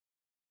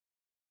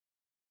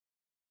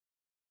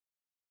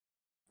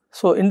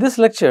So, in this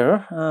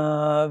lecture,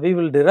 we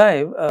will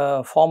derive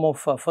a form of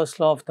first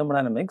law of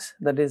thermodynamics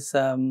that is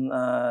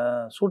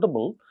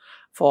suitable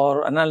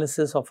for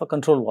analysis of a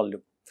control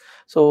volume.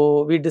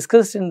 So, we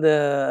discussed in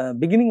the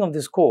beginning of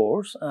this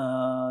course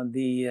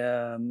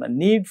the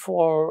need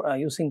for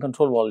using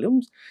control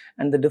volumes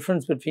and the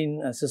difference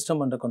between a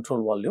system and a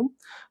control volume.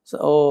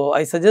 So,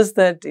 I suggest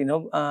that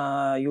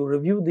you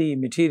review the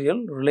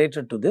material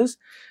related to this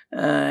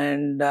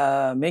and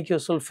make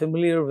yourself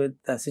familiar with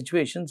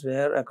situations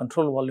where a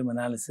control volume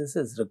analysis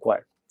is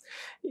required.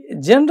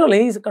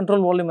 Generally,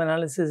 control volume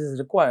analysis is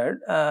required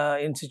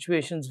in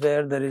situations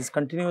where there is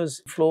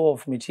continuous flow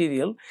of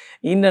material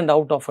in and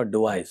out of a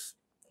device.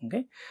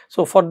 Okay.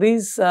 So, for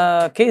these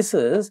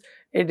cases,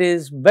 it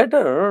is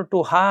better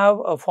to have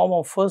a form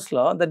of first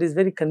law that is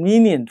very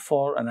convenient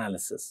for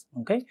analysis.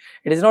 Okay.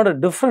 It is not a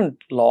different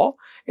law,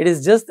 it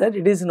is just that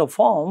it is in a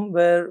form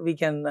where we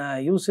can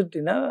use it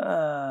in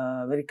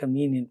a very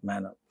convenient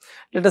manner.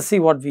 Let us see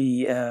what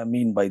we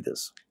mean by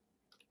this.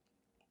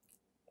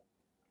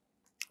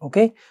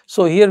 Okay.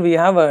 So, here we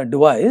have a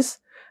device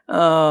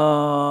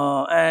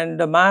and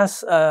the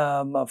mass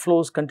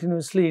flows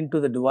continuously into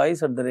the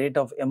device at the rate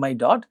of mi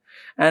dot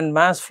and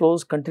mass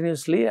flows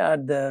continuously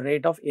at the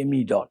rate of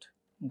me dot.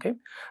 Okay.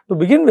 To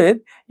begin with,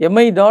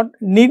 mi dot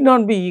need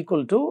not be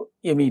equal to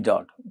me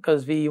dot,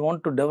 because we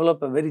want to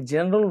develop a very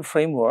general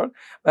framework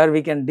where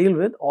we can deal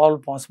with all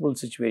possible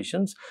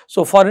situations.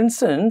 So, for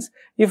instance,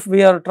 if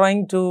we are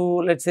trying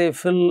to, let us say,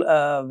 fill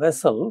a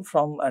vessel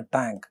from a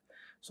tank.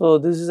 So,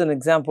 this is an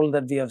example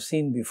that we have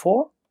seen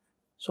before.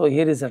 So,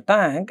 here is a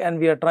tank and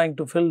we are trying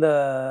to fill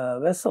the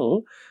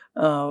vessel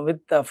with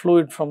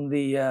fluid from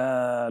the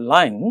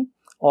line,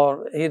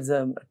 or here is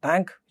a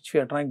tank which we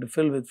are trying to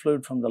fill with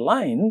fluid from the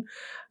line.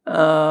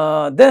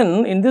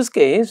 Then in this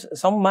case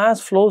some mass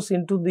flows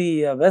into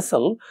the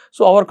vessel.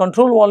 So, our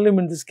control volume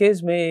in this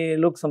case may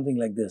look something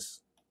like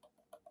this.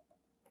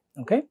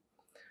 Okay.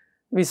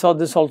 We saw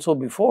this also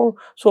before.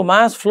 So,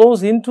 mass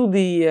flows into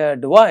the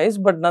device,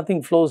 but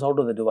nothing flows out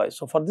of the device.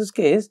 So, for this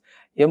case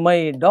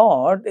mi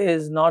dot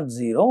is not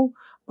 0,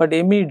 but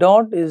me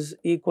dot is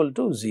equal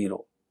to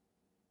 0.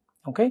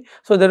 Okay.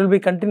 So, there will be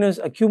continuous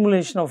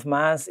accumulation of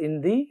mass in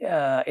the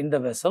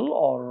vessel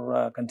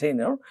or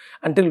container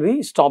until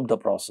we stop the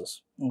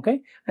process.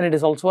 Okay. And it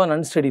is also an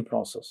unsteady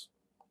process.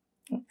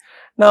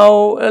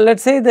 Now, let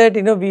us say that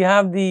we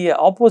have the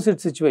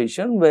opposite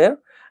situation where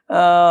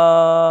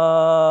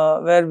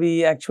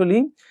we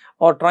actually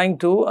are trying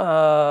to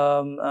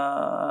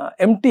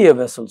empty a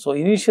vessel. So,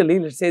 initially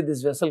let us say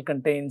this vessel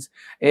contains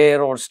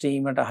air or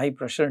steam at a high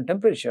pressure and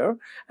temperature,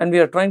 and we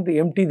are trying to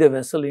empty the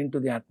vessel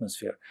into the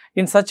atmosphere.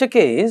 In such a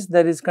case,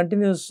 there is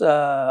continuous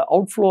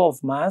outflow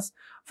of mass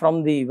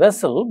from the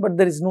vessel, but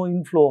there is no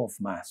inflow of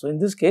mass. So, in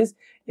this case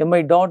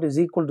mi dot is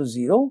equal to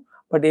 0,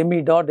 but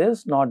me dot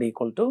is not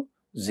equal to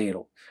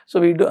 0. So,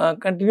 we do,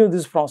 continue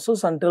this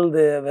process until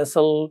the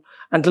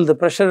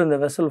pressure in the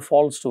vessel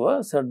falls to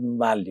a certain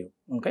value.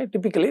 Okay.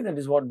 Typically, that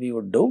is what we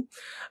would do,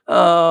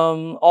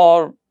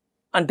 or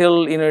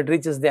until it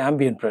reaches the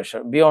ambient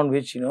pressure, beyond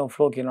which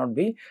flow cannot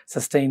be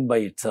sustained by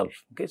itself.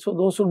 Okay. So,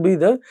 those would be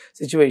the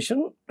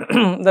situation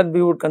that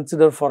we would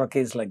consider for a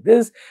case like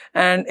this.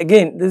 And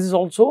again, this is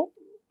also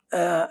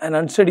an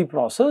unsteady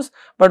process,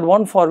 but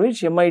one for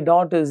which mi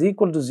dot is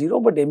equal to 0,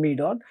 but me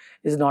dot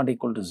is not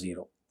equal to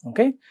 0.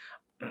 Okay.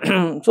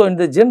 So, in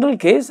the general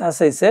case, as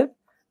I said,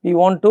 we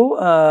want to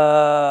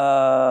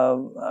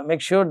make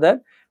sure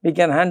that we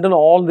can handle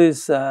all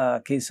these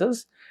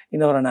cases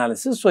in our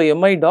analysis. So,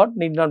 mi dot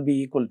need not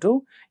be equal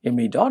to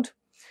me dot,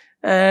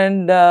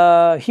 and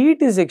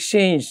heat is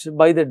exchanged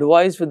by the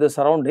device with the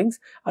surroundings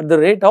at the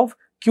rate of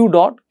q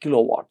dot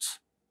kilowatts.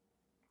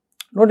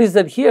 Notice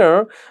that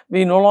here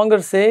we no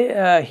longer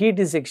say heat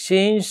is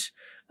exchanged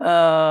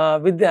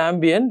with the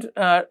ambient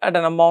at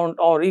an amount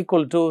or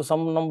equal to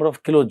some number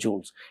of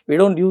kilojoules. We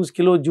do not use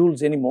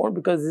kilojoules anymore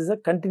because this is a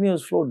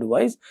continuous flow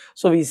device.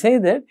 So, we say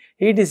that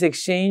heat is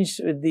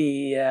exchanged with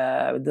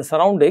the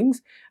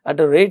surroundings at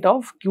a rate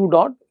of q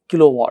dot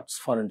kilowatts,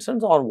 for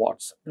instance, or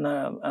watts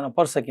on a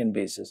per second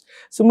basis.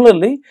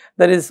 Similarly,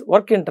 there is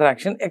work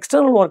interaction,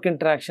 external work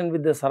interaction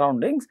with the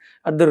surroundings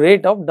at the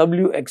rate of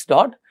Wx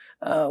dot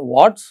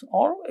watts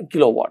or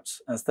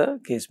kilowatts, as the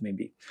case may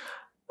be.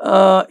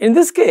 In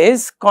this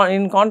case,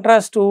 in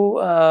contrast to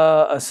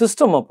a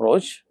system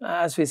approach,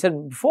 as we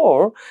said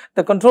before,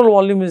 the control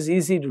volume is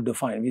easy to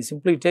define. We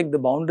simply take the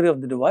boundary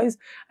of the device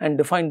and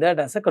define that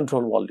as a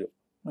control volume.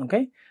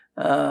 Okay.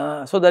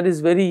 So, that is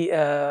very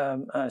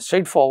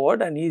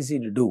straightforward and easy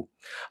to do.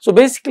 So,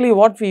 basically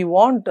what we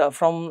want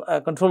from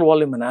control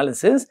volume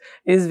analysis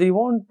is we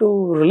want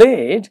to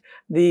relate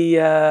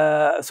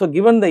the, so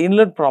given the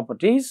inlet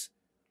properties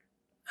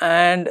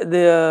and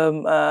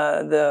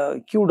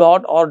the q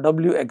dot or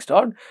Wx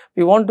dot,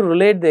 we want to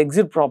relate the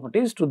exit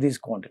properties to these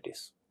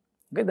quantities.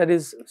 Okay, that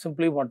is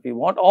simply what we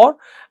want, or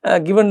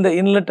given the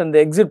inlet and the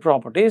exit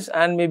properties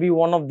and maybe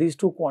one of these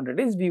two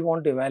quantities, we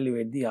want to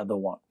evaluate the other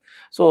one.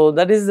 So,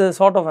 that is the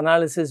sort of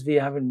analysis we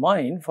have in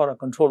mind for a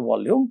control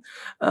volume.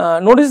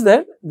 Notice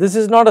that this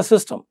is not a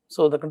system.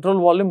 So, the control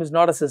volume is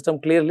not a system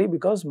clearly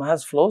because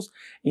mass flows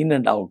in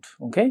and out,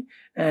 okay,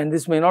 and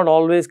this may not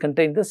always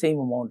contain the same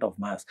amount of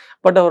mass,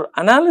 but our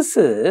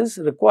analysis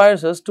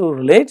requires us to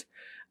relate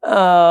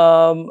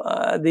the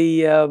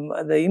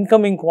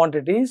incoming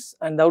quantities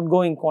and the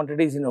outgoing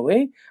quantities in a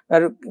way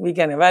where we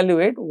can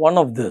evaluate one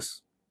of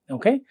this,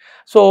 okay.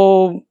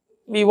 So,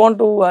 we want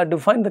to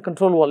define the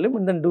control volume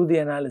and then do the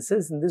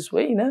analysis in this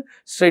way in a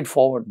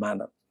straightforward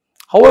manner.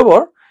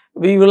 However,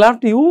 we will have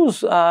to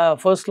use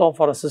first law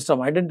for a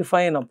system,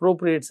 identify an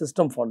appropriate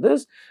system for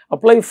this,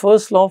 apply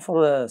first law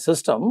for a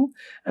system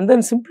and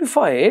then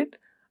simplify it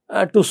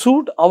to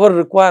suit our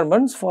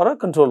requirements for a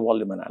control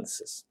volume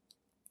analysis.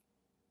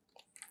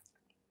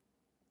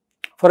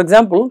 For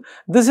example,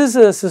 this is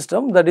a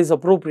system that is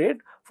appropriate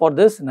for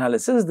this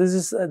analysis. This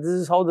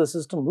is how the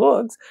system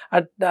looks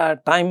at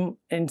time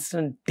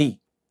instant t.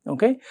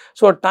 Okay.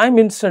 So, at time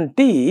instant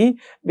t,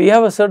 we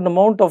have a certain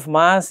amount of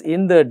mass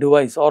in the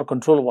device or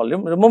control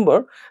volume.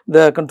 Remember,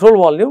 the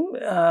control volume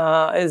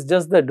is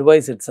just the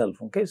device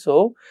itself. Okay.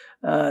 So,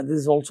 this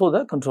is also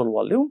the control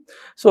volume.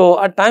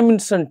 So, at time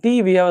instant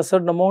t, we have a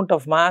certain amount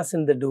of mass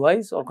in the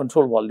device or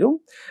control volume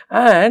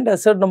and a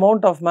certain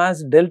amount of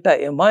mass delta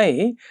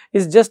mi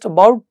is just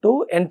about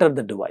to enter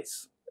the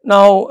device.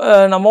 Now,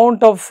 an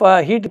amount of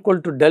heat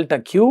equal to delta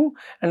q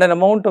and an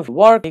amount of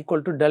work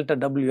equal to delta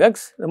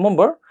wx.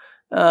 Remember,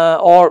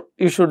 or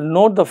you should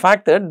note the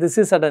fact that this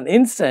is at an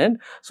instant.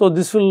 So,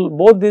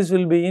 both these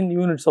will be in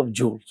units of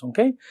joules.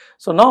 Okay.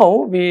 So,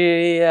 now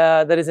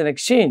there is an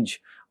exchange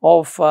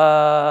of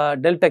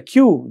delta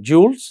q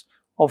joules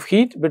of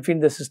heat between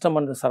the system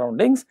and the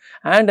surroundings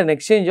and an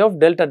exchange of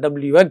delta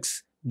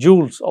wx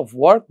joules of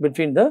work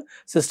between the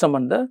system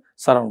and the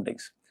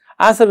surroundings.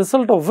 As a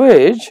result of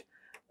which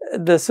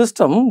the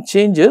system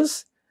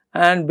changes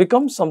and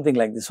becomes something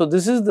like this. So,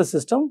 this is the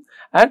system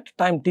at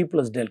time t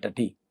plus delta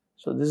t.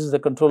 So, this is the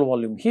control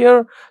volume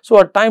here. So,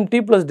 at time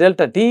t plus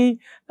delta t,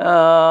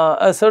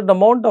 a certain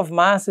amount of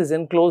mass is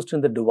enclosed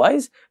in the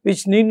device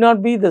which need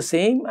not be the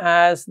same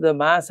as the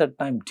mass at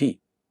time t.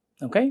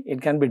 Okay,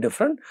 it can be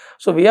different.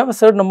 So, we have a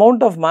certain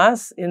amount of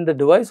mass in the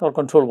device or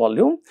control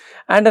volume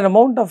and an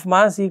amount of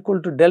mass equal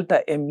to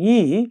delta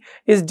me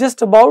is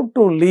just about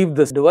to leave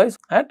this device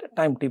at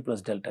time t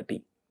plus delta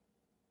t.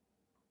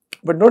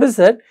 But notice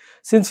that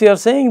since we are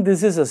saying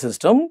this is a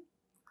system,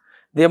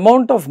 the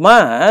amount of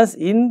mass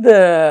in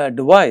the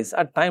device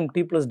at time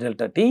t plus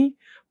delta t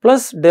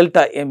plus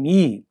delta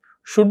me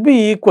should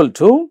be equal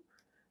to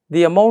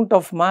the amount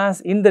of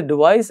mass in the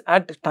device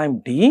at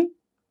time t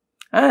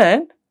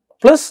and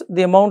plus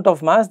the amount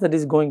of mass that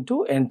is going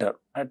to enter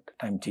at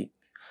time t.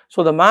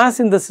 So, the mass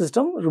in the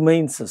system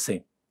remains the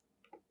same.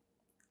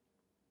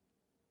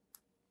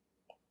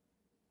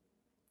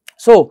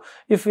 So,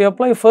 if we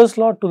apply first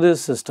law to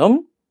this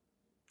system,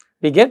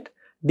 we get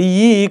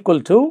dE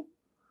equal to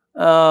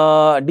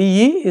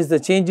dE is the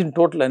change in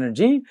total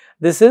energy.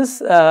 This is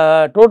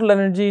total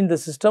energy in the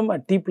system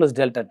at t plus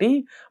delta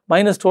t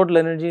minus total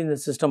energy in the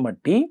system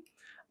at t,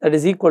 that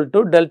is equal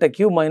to delta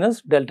q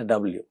minus delta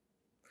w.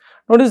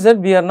 Notice that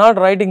we are not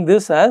writing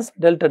this as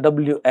delta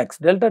wx.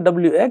 Delta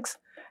wx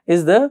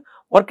is the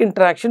work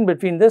interaction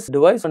between this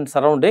device and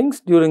surroundings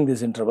during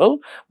this interval,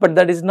 but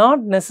that is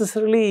not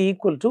necessarily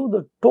equal to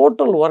the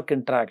total work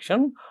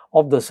interaction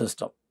of the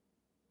system,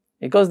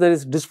 because there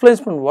is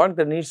displacement work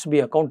that needs to be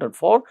accounted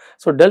for.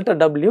 So, delta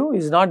W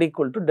is not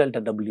equal to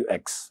delta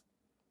Wx.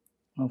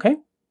 Okay.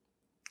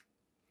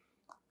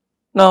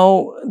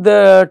 Now,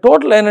 the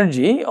total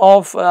energy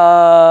of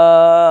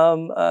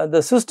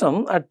the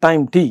system at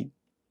time t.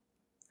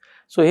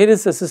 So, here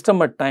is the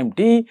system at time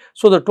t.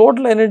 So, the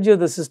total energy of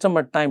the system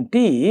at time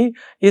t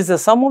is the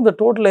sum of the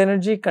total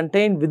energy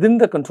contained within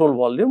the control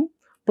volume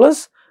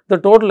plus the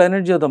total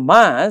energy of the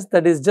mass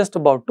that is just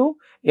about to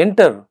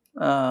enter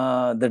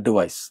the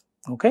device.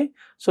 Okay.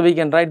 So, we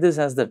can write this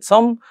as that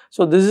sum.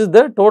 So, this is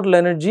the total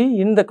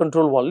energy in the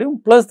control volume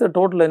plus the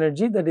total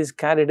energy that is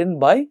carried in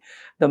by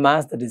the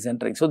mass that is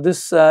entering. So,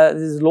 this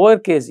is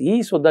lowercase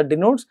e. So, that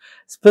denotes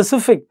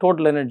specific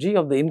total energy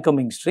of the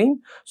incoming stream.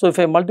 So, if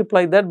I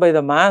multiply that by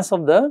the mass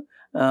of the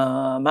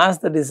mass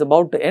that is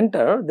about to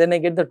enter, then I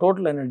get the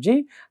total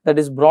energy that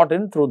is brought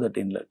in through that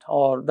inlet,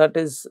 or that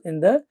is in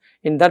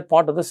that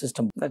part of the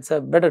system. That is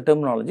a better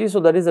terminology. So,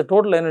 that is the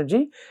total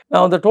energy.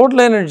 Now, the total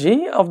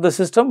energy of the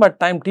system at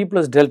time t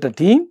plus delta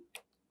t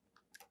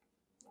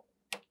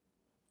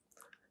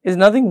is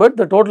nothing but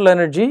the total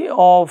energy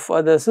of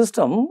the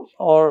system,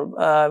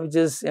 or which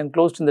is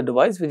enclosed in the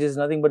device, which is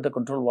nothing but the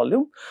control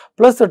volume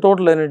plus the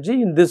total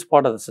energy in this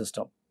part of the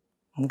system.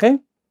 Okay.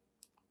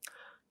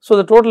 So,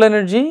 the total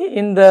energy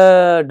in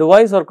the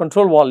device or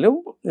control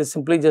volume is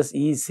simply just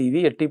E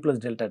CV at T plus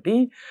delta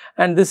T,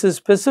 and this is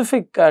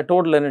specific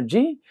total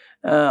energy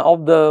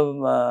of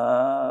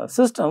the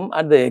system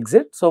at the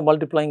exit. So,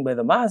 multiplying by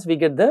the mass, we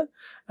get the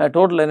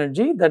total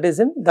energy that is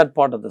in that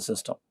part of the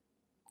system.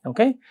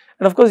 Okay.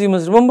 And of course, you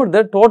must remember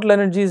that total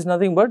energy is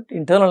nothing but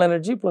internal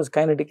energy plus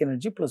kinetic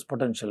energy plus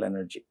potential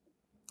energy.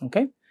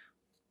 Okay.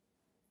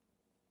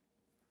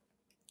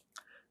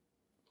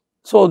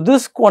 So,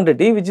 this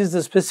quantity, which is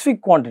the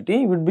specific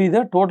quantity, would be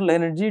the total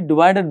energy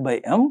divided by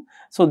m.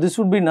 So, this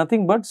would be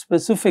nothing but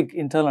specific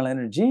internal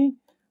energy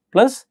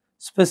plus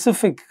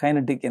specific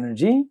kinetic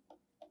energy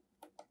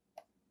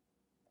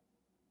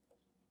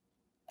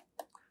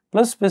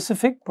plus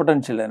specific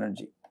potential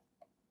energy.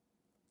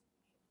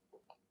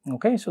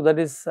 Okay. So, that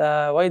is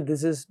why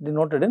this is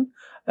denoted in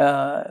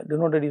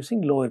denoted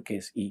using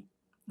lowercase e.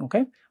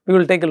 Okay. We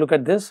will take a look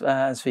at this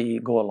as we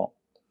go along.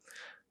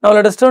 Now,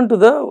 let us turn to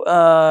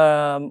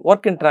the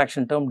work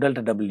interaction term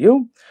delta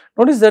W.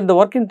 Notice that the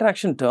work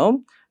interaction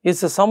term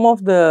is the sum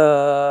of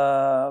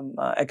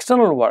the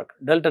external work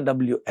delta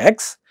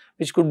Wx,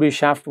 which could be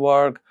shaft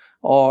work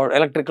or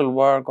electrical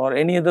work or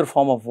any other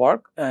form of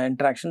work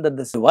interaction that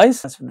this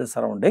device has with the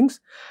surroundings.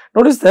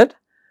 Notice that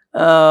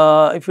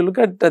if you look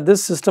at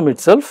this system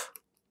itself,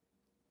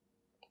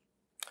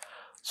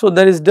 so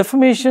there is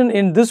deformation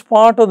in this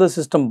part of the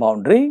system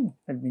boundary.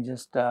 Let me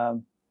just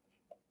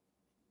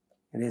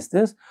erase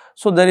this.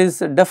 So, there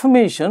is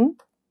deformation.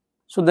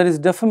 So, there is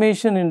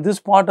deformation in this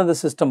part of the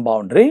system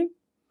boundary,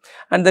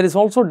 and there is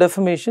also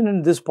deformation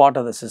in this part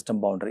of the system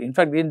boundary. In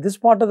fact, in this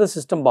part of the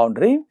system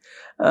boundary,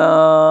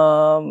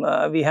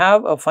 we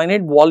have a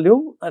finite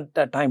volume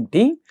at time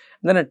t,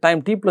 then at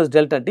time t plus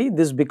delta t,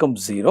 this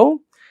becomes 0.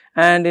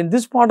 And in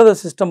this part of the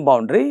system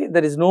boundary,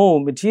 there is no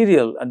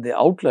material at the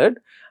outlet,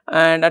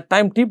 and at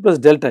time t plus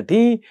delta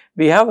t,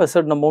 we have a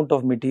certain amount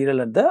of material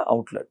at the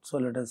outlet. So,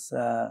 let us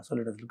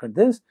look at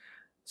this.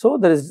 So,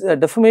 there is a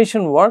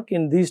deformation work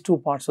in these two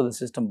parts of the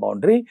system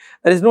boundary.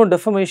 There is no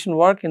deformation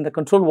work in the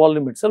control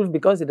volume itself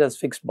because it has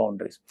fixed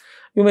boundaries.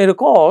 You may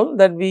recall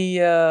that we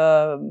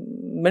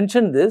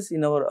mentioned this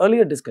in our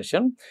earlier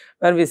discussion,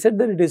 where we said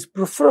that it is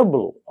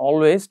preferable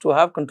always to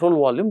have control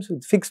volumes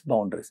with fixed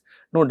boundaries,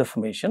 no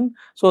deformation.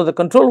 So, the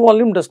control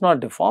volume does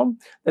not deform.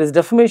 There is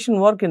deformation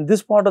work in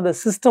this part of the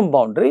system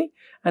boundary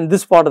and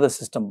this part of the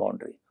system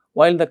boundary,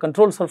 while the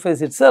control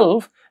surface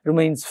itself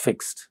remains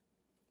fixed.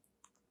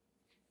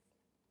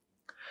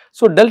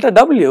 So, delta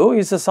W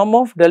is a sum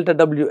of delta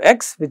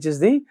Wx, which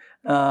is the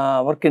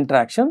work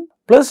interaction,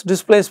 plus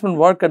displacement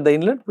work at the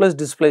inlet plus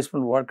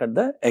displacement work at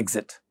the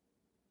exit.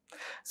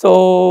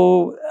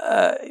 So,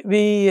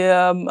 we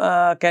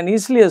can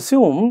easily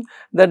assume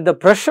that the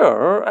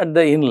pressure at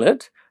the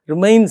inlet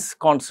remains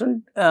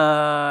constant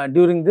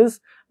during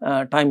this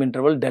time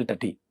interval delta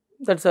t.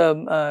 That is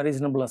a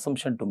reasonable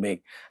assumption to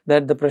make,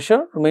 that the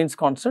pressure remains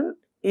constant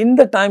in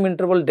the time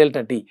interval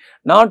delta t,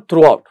 not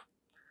throughout.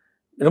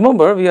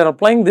 Remember, we are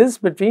applying this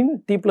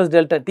between t plus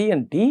delta t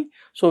and t.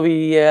 So,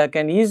 we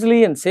can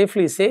easily and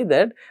safely say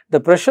that the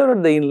pressure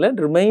at the inlet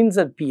remains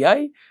at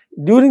Pi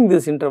during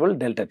this interval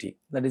delta t.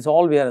 That is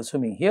all we are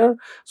assuming here.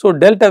 So,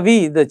 delta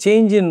V, the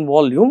change in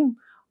volume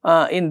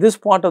in this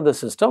part of the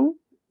system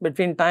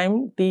between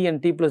time t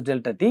and t plus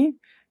delta t,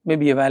 may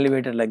be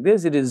evaluated like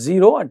this. It is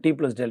 0 at t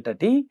plus delta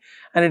t,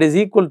 and it is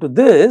equal to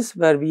this,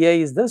 where Vi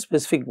is the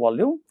specific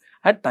volume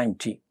at time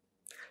t.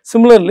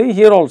 Similarly,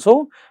 here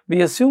also we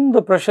assume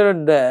the pressure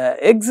at the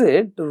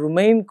exit to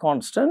remain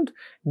constant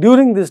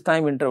during this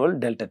time interval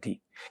delta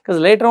t, because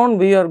later on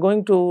we are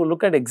going to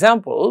look at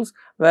examples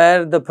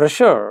where the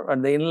pressure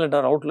at the inlet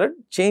or outlet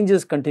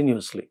changes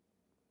continuously.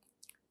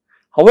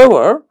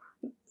 However,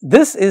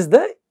 this is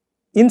the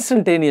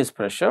instantaneous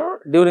pressure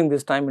during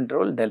this time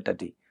interval delta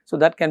t. So,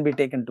 that can be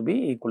taken to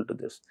be equal to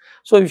this.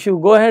 So, if you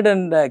go ahead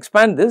and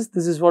expand this,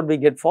 this is what we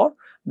get for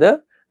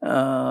the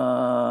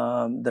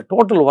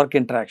total work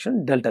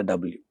interaction delta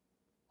W.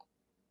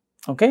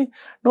 Okay.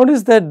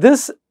 Notice that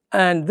this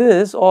and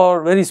this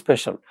are very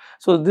special.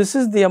 So, this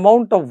is the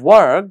amount of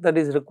work that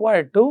is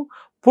required to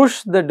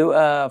push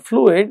the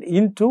fluid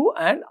into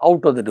and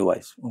out of the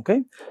device.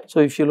 Okay. So,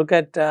 if you look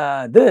at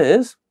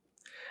this,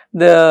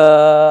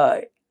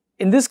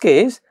 in this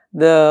case,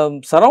 the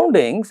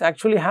surroundings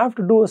actually have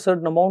to do a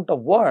certain amount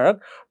of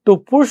work to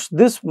push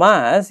this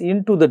mass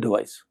into the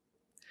device.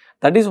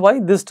 That is why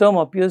this term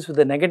appears with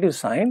a negative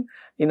sign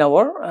in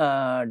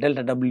our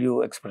delta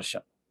W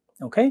expression.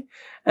 Okay.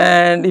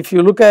 And if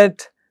you look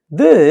at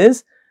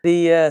this,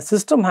 the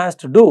system has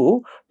to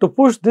do to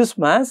push this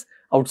mass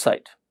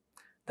outside.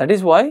 That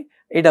is why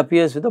it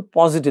appears with a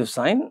positive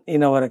sign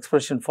in our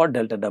expression for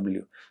delta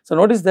W. So,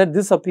 notice that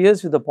this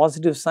appears with a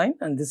positive sign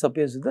and this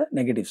appears with a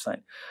negative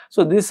sign.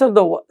 So, this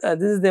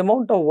is the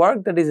amount of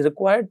work that is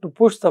required to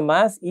push the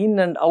mass in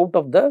and out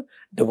of the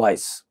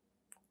device.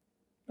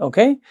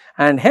 Okay,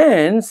 and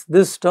hence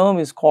this term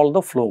is called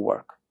the flow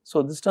work.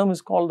 So, this term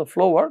is called the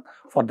flow work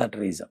for that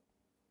reason.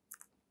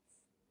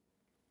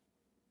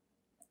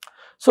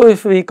 So,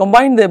 if we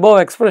combine the above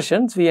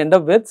expressions, we end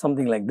up with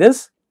something like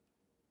this,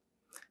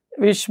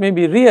 which may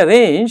be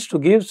rearranged to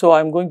give. So, I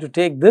am going to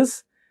take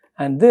this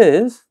and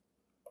this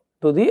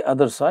to the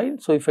other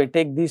side. So, if I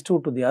take these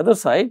two to the other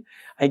side,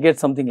 I get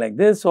something like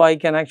this. So, I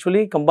can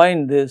actually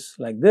combine this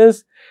like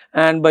this,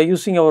 and by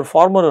using our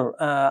formula,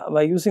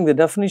 by using the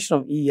definition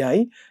of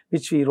EI,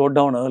 which we wrote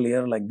down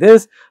earlier like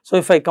this. So,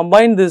 if I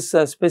combine this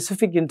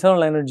specific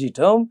internal energy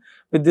term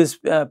with this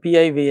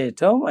PI VI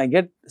term, I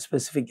get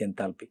specific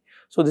enthalpy.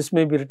 So, this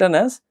may be written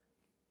as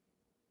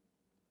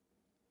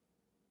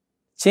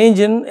change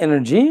in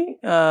energy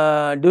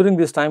during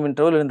this time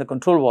interval in the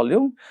control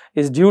volume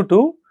is due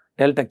to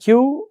delta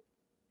Q,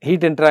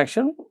 heat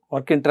interaction,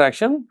 work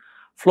interaction,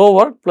 flow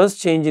work plus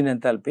change in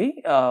enthalpy,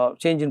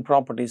 change in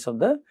properties of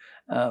the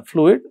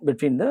fluid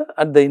between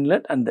at the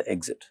inlet and the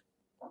exit.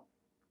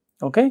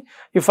 Okay.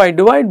 If I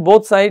divide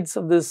both sides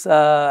of this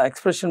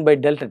expression by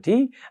delta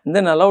T and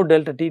then allow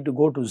delta T to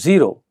go to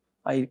 0,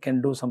 I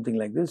can do something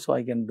like this. So,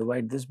 I can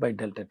divide this by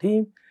delta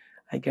T,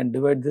 I can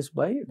divide this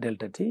by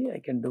delta T, I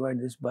can divide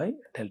this by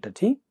delta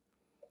T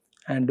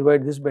and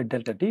divide this by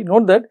delta T.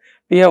 Note that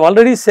we have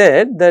already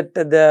said that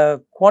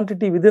the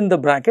quantity within the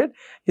bracket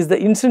is the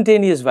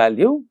instantaneous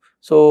value.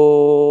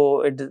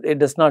 So, it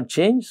does not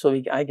change. So,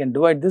 I can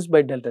divide this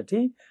by delta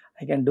T,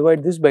 I can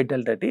divide this by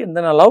delta T and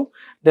then allow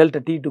delta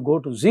T to go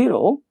to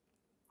 0.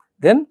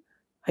 Then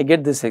I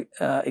get this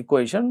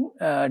equation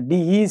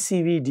dE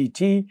CV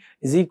dt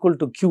is equal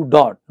to Q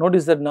dot.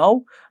 Notice that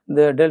now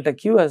the delta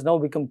Q has now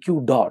become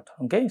Q dot.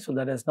 Okay. So,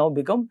 that has now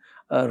become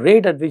a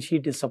rate at which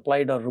heat is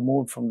supplied or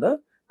removed from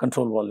the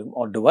control volume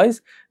or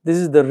device. This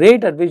is the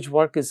rate at which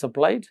work is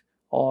supplied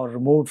or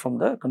removed from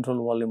the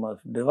control volume of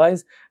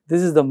device.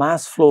 This is the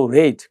mass flow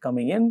rate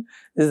coming in.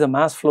 This is the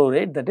mass flow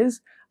rate that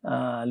is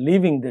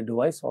leaving the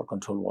device or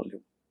control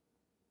volume.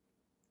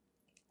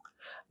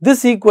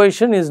 This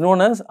equation is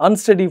known as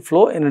unsteady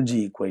flow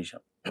energy equation.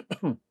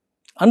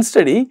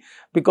 Unsteady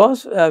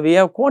because we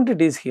have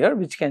quantities here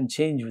which can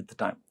change with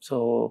time.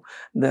 So,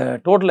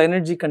 the total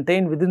energy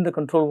contained within the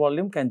control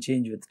volume can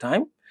change with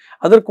time.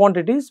 Other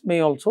quantities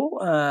may also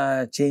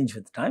change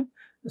with time.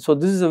 So,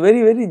 this is a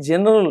very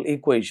general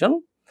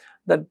equation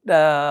that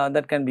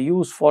that can be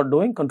used for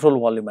doing control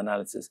volume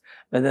analysis,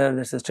 whether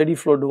there is a steady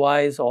flow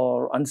device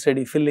or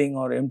unsteady filling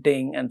or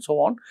emptying and so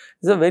on.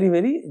 This is a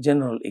very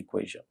general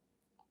equation.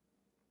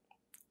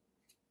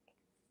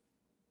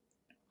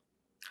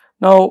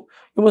 Now,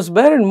 you must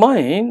bear in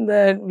mind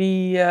that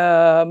we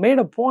made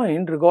a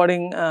point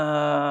regarding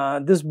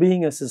this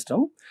being a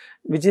system,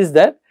 which is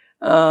that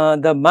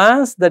the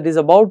mass that is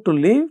about to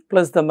leave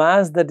plus the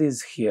mass that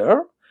is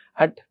here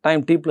at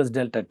time t plus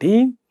delta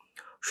t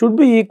should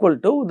be equal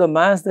to the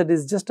mass that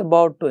is just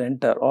about to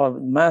enter or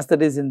mass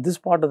that is in this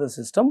part of the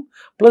system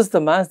plus the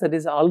mass that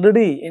is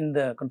already in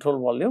the control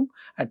volume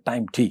at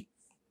time t.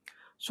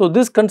 So,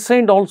 this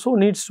constraint also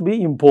needs to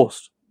be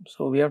imposed.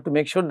 So, we have to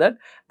make sure that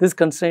this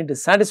constraint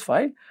is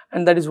satisfied,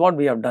 and that is what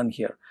we have done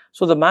here.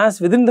 So, the mass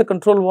within the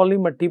control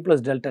volume at t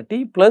plus delta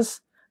t plus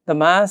the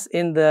mass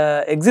in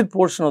the exit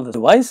portion of the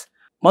device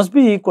must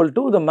be equal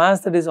to the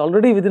mass that is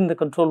already within the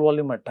control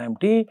volume at time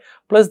t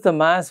plus the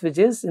mass which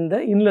is in the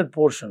inlet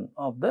portion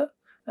of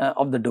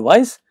the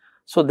device.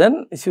 So,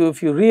 then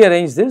if you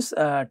rearrange this,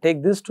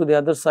 take this to the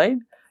other side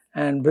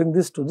and bring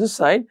this to this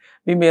side,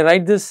 we may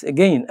write this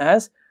again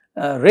as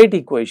rate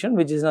equation,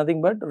 which is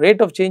nothing but rate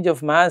of change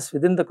of mass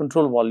within the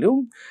control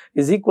volume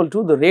is equal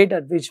to the rate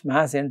at which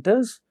mass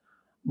enters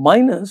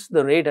minus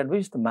the rate at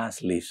which the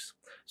mass leaves.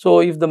 So,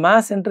 if the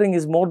mass entering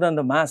is more than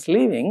the mass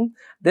leaving,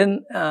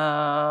 then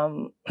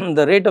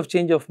the rate of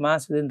change of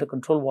mass within the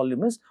control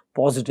volume is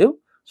positive.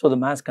 So, the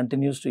mass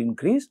continues to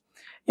increase.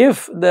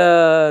 If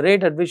the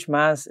rate at which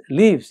mass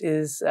leaves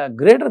is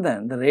greater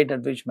than the rate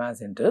at which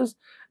mass enters,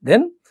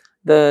 then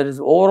there is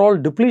overall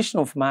depletion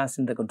of mass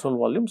in the control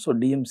volume. So,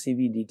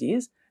 dmCV dt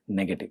is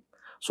negative.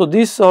 So,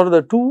 these are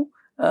the two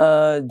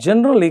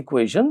general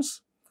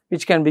equations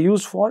which can be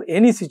used for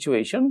any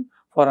situation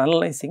for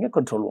analyzing a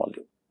control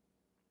volume.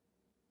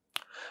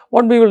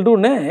 What we will do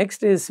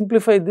next is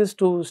simplify this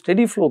to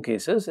steady flow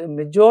cases. A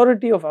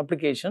majority of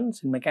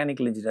applications in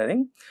mechanical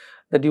engineering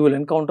that you will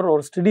encounter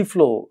or steady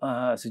flow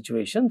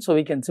situations. So,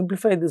 we can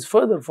simplify this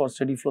further for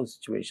steady flow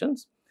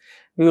situations.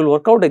 We will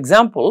work out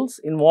examples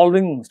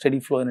involving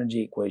steady flow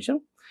energy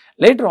equation.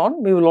 Later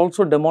on, we will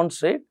also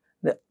demonstrate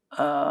the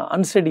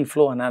unsteady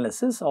flow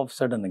analysis of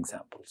certain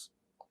examples.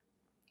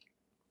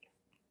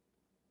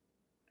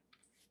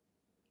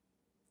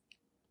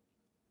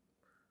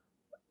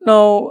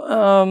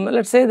 Now, let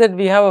us say that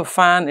we have a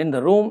fan in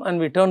the room and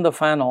we turn the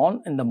fan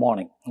on in the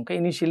morning. Okay.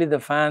 Initially, the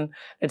fan,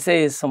 let us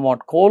say, is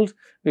somewhat cold.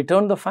 We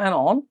turn the fan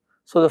on,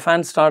 so the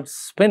fan starts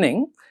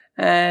spinning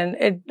and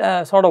it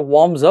sort of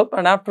warms up,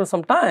 and after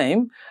some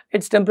time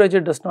its temperature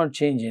does not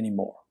change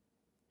anymore.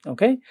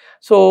 Okay.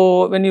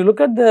 So, when you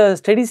look at the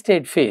steady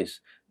state phase,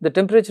 the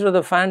temperature of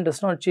the fan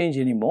does not change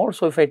anymore.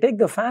 So, if I take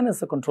the fan as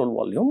the control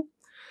volume,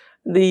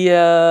 the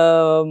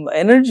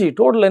energy,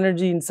 total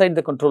energy inside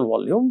the control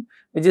volume,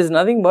 which is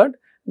nothing but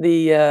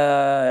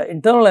the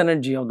internal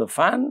energy of the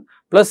fan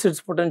plus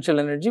its potential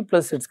energy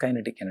plus its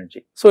kinetic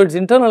energy. So, its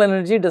internal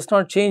energy does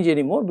not change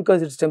anymore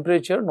because its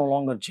temperature no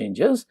longer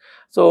changes.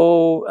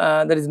 So,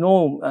 there is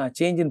no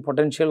change in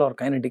potential or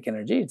kinetic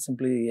energy, it is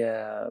simply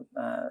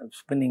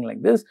spinning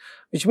like this,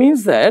 which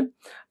means that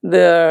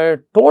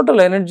the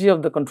total energy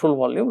of the control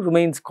volume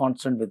remains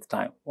constant with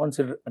time once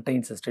it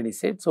attains a steady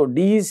state. So,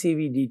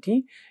 dECV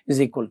dt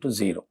is equal to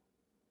 0.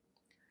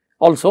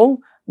 Also,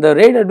 the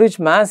rate at which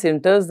mass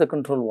enters the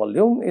control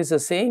volume is the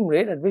same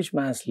rate at which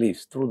mass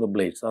leaves through the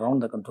blades around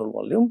the control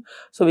volume.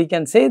 So, we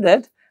can say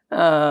that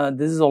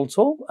this is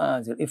also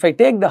if I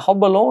take the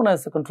hub alone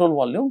as the control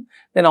volume,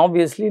 then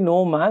obviously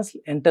no mass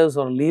enters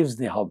or leaves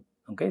the hub.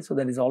 Okay, so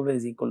that is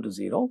always equal to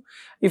 0.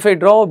 If I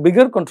draw a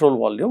bigger control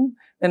volume,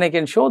 then I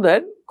can show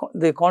that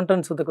the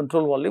contents of the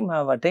control volume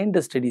have attained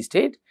a steady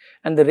state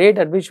and the rate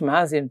at which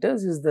mass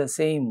enters is the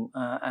same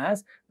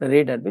as the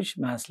rate at which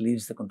mass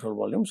leaves the control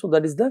volume. So,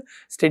 that is the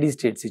steady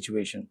state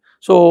situation.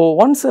 So,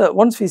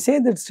 once we say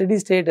that steady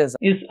state is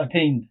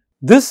attained,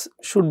 this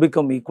should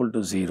become equal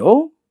to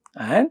 0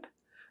 and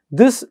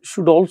this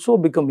should also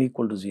become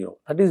equal to 0.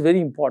 That is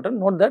very important.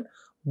 Note that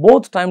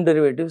both time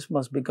derivatives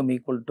must become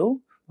equal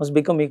to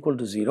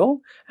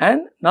 0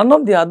 and none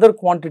of the other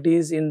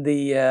quantities in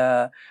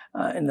the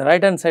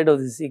right hand side of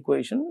this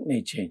equation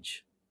may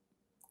change.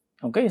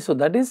 Okay, so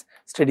that is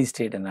steady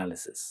state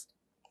analysis.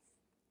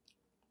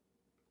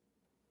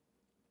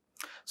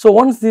 So,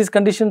 once these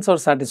conditions are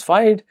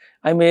satisfied,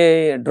 I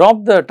may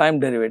drop the time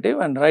derivative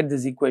and write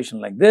this equation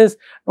like this.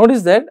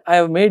 Notice that I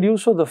have made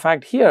use of the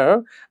fact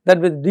here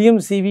that with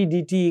dmCV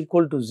dt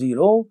equal to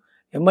 0,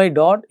 mi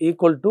dot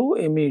equal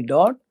to me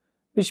dot,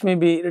 which may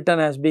be written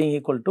as being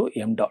equal to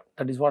m dot.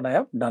 That is what I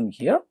have done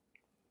here.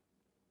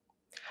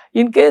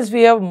 In case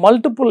we have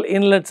multiple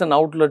inlets and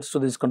outlets to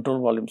this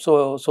control volume.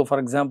 So, for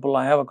example,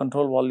 I have a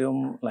control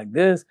volume like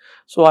this.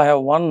 So, I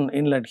have one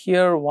inlet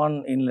here,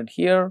 one inlet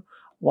here,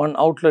 one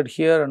outlet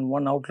here and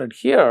one outlet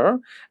here,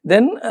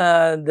 then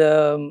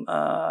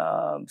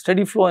the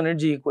steady flow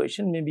energy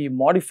equation may be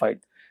modified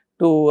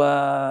to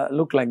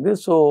look like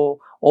this. So,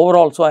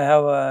 overall, so I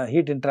have a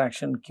heat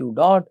interaction Q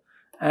dot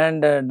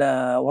and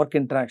the work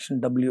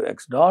interaction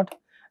Wx dot.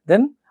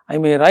 Then I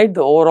may write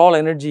the overall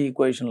energy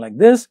equation like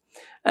this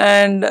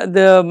and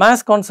the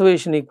mass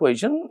conservation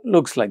equation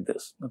looks like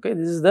this. Okay,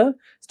 this is the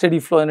steady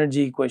flow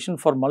energy equation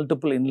for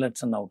multiple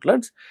inlets and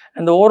outlets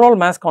and the overall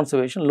mass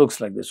conservation looks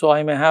like this. So,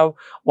 I may have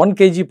 1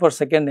 kg per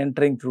second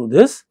entering through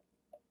this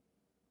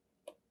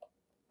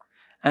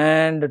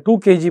and 2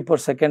 kg per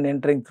second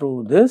entering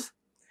through this.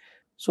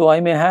 So, I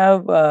may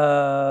have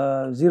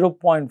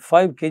 0.5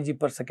 kg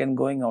per second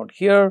going out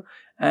here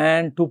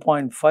and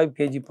 2.5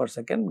 kg per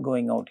second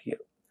going out here.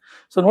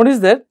 So, notice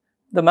that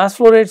the mass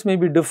flow rates may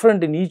be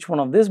different in each one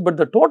of this, but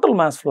the total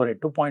mass flow rate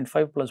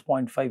 2.5 plus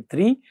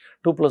 0.53,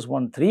 2 plus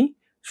 1, 3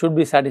 should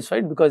be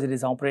satisfied because it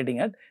is operating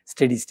at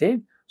steady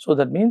state. So,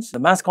 that means the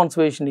mass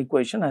conservation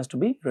equation has to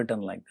be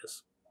written like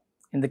this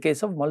in the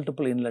case of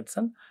multiple inlets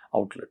and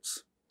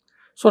outlets.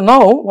 So,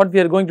 now what we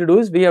are going to do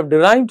is we have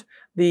derived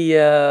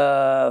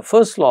the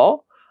first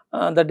law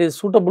that is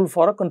suitable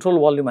for a control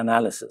volume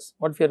analysis.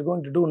 What we are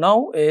going to do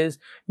now is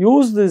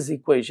use this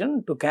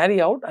equation to carry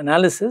out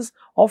analysis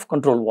of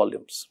control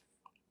volumes.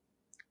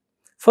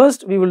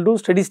 First, we will do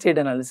steady state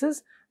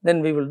analysis,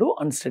 then we will do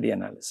unsteady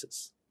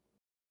analysis.